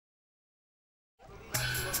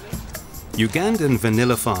Ugandan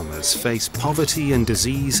vanilla farmers face poverty and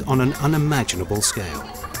disease on an unimaginable scale.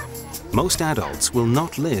 Most adults will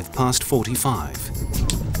not live past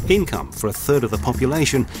 45. Income for a third of the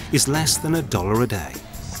population is less than $1 a day.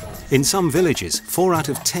 In some villages, 4 out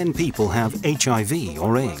of 10 people have HIV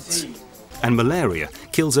or AIDS. And malaria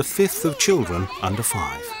kills a fifth of children under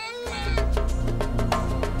 5.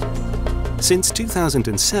 Since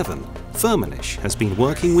 2007, Firmenich has been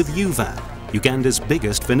working with UVAN, Uganda's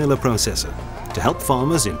biggest vanilla processor, to help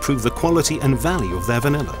farmers improve the quality and value of their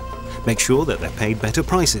vanilla, make sure that they're paid better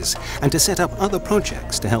prices, and to set up other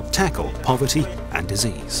projects to help tackle poverty and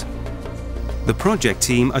disease. The project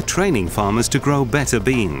team are training farmers to grow better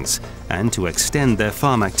beans and to extend their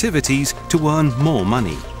farm activities to earn more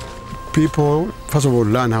money. People, first of all,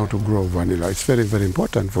 learn how to grow vanilla. It's very, very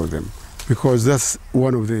important for them because that's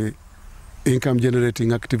one of the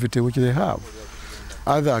income-generating activities which they have.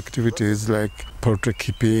 Other activities like poultry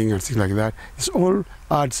keeping and things like that, it all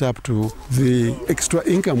adds up to the extra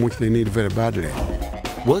income which they need very badly.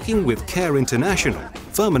 Working with Care International,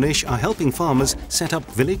 Firmenich are helping farmers set up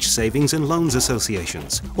village savings and loans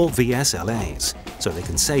associations, or VSLAs, so they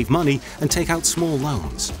can save money and take out small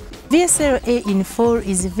loans. VSLA in full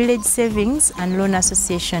is Village Savings and Loan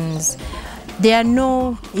Associations. There are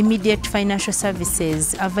no immediate financial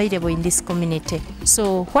services available in this community.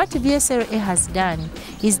 So what VSLA has done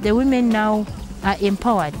is the women now are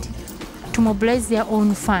empowered to mobilize their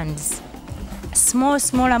own funds, small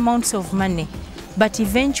amounts of money, but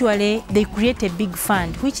eventually they create a big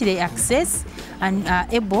fund which they access and are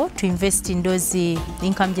able to invest in those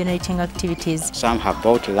income-generating activities. Some have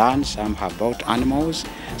bought land, some have bought animals,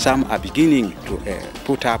 some are beginning to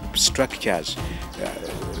put up structures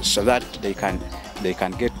so that they can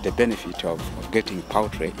get the benefit of getting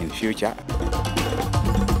poultry in future.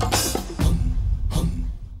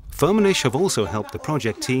 Firmenich have also helped the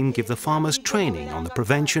project team give the farmers training on the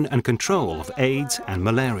prevention and control of AIDS and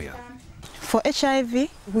malaria. For HIV,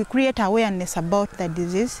 we create awareness about the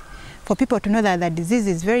disease, for people to know that the disease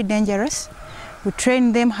is very dangerous. We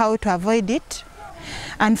train them how to avoid it.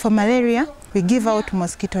 And for malaria, we give out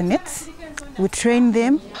mosquito nets. We train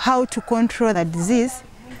them how to control the disease.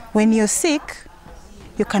 When you're sick,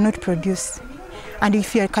 you cannot produce. And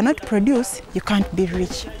if you cannot produce, you can't be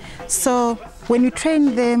rich. So when you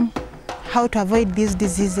train them how to avoid these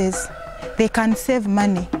diseases, they can save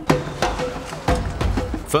money.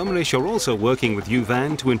 Firmenich are also working with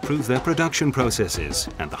UVAN to improve their production processes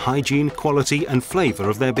and the hygiene, quality and flavour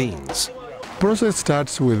of their beans. The process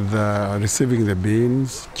starts with receiving the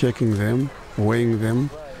beans, checking them, weighing them,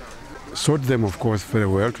 sort them of course very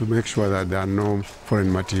well to make sure that there are no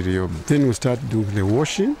foreign material. Then we start doing the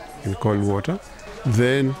washing in cold water,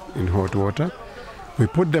 then in hot water. We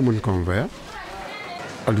put them on conveyor.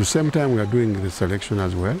 At the same time we are doing the selection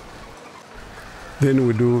as well. Then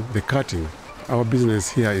we do the cutting. Our business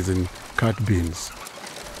here is in cut beans.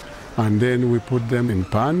 And then we put them in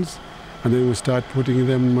pans and then we start putting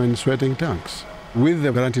them in sweating tanks. With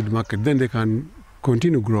the guaranteed market, then they can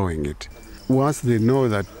continue growing it. Once they know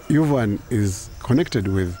that UVAN is connected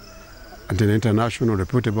with an international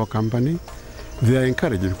reputable company, they are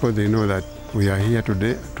encouraged because they know that we are here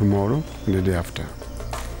today, tomorrow, and the day after.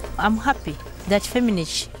 I'm happy that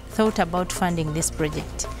Firmenich thought about funding this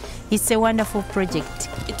project. It's a wonderful project.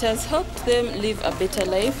 It has helped them live a better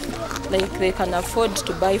life, like they can afford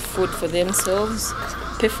to buy food for themselves,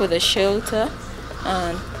 pay for the shelter,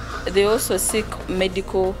 and they also seek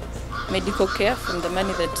medical care from the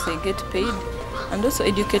money that they get paid, and also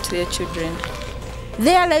educate their children.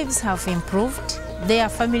 Their lives have improved. Their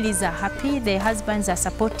families are happy. Their husbands are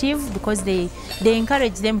supportive because they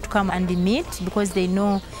encourage them to come and meet because they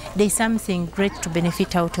know there's something great to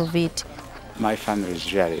benefit out of it. My family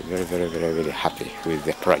is really very happy with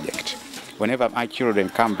the project. Whenever my children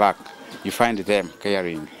come back, you find them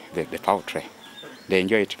carrying the poultry. They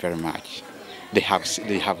enjoy it very much. They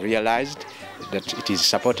have realized that it is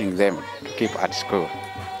supporting them to keep at school.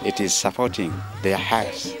 It is supporting their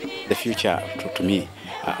health. The future, to me,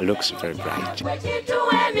 looks very bright.